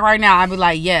 you at work right now? I'd be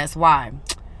like, yes. Why?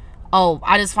 Oh,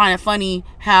 I just find it funny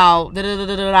how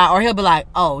or he'll be like,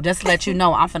 oh, just to let you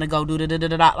know, I'm finna go do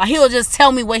like he'll just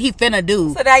tell me what he finna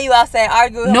do. So now you outside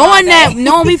arguing, knowing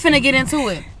we finna get into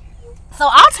it. So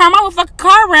I'll turn my fucking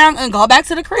car around and go back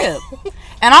to the crib.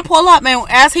 And I pull up, man,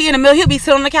 as he in the middle, he'll be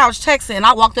sitting on the couch texting, and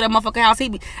I walk through that motherfucking house, he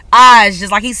be eyes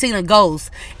just like he's seen a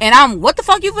ghost. And I'm, what the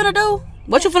fuck you finna do?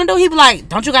 What you finna do? He be like,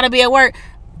 don't you gotta be at work?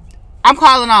 I'm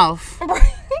calling off.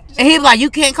 And he be like, you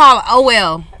can't call. Oh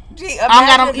well. Gee,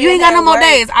 you ain't got no more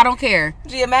days. I don't care.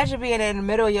 Gee, imagine being in the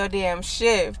middle of your damn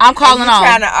shift. I'm calling off.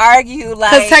 Trying to argue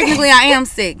like. Because technically I am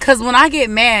sick. Because when I get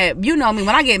mad, you know me.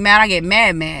 When I get mad, I get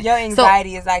mad. Your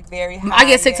anxiety is like very high. I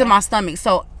get sick to my stomach.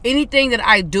 So anything that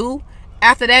I do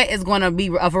after that is going to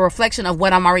be of a reflection of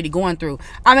what I'm already going through.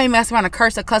 I may mess around and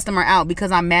curse a customer out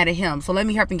because I'm mad at him. So let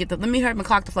me help him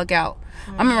clock the fuck out.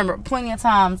 Mm-hmm. I remember plenty of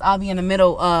times I'll be in the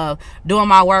middle of doing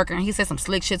my work and he said some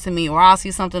slick shit to me, or I'll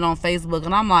see something on Facebook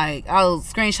and I'm like, I'll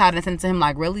screenshot it and send it to him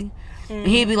like, really? Mm-hmm. And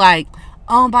he'd be like,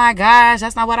 oh my gosh,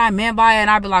 that's not what I meant by it. And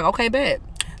I'd be like, okay, bet.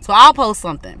 So I'll post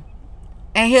something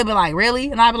and he'll be like, really?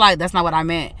 And I'd be like, that's not what I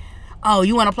meant. Oh,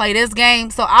 you want to play this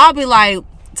game? So I'll be like,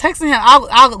 texting him,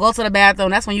 I'll go to the bathroom.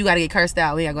 That's when you gotta get cursed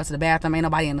out. We gotta go to the bathroom. Ain't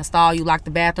nobody in the stall. You lock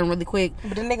the bathroom really quick.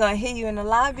 But then they gonna hit you in the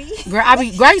lobby. Girl, girl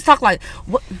used to talk like,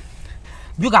 what?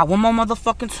 You got one more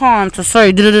motherfucking time to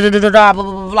say blah blah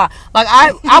blah blah. Like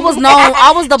I was known.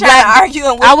 I was the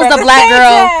black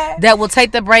girl that will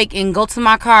take the break and go to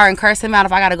my car and curse him out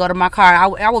if I gotta go to my car.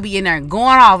 I will be in there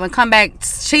going off and come back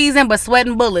cheesing but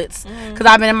sweating bullets because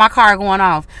I've been in my car going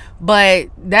off. But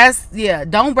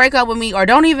don't break up with me or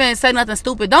don't even say nothing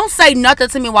stupid. Don't say nothing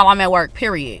to me while I'm at work,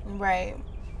 period. Right.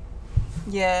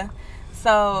 Yeah.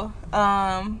 So,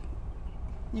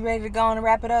 you ready to go on and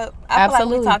wrap it up? I feel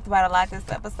like we talked about a lot this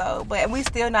episode, but we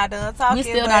still not done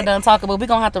talking. But we're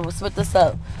going to have to split this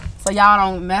up so y'all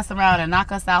don't mess around and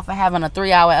knock us out for having a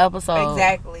 3-hour episode.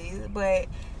 Exactly. But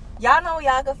y'all know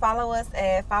y'all can follow us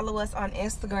on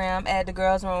Instagram at The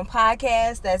Girls Room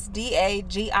Podcast. That's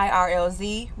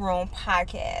DAGIRLZ Room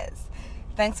Podcast.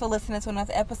 Thanks for listening to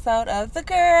another episode of The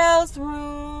Girls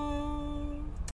Room.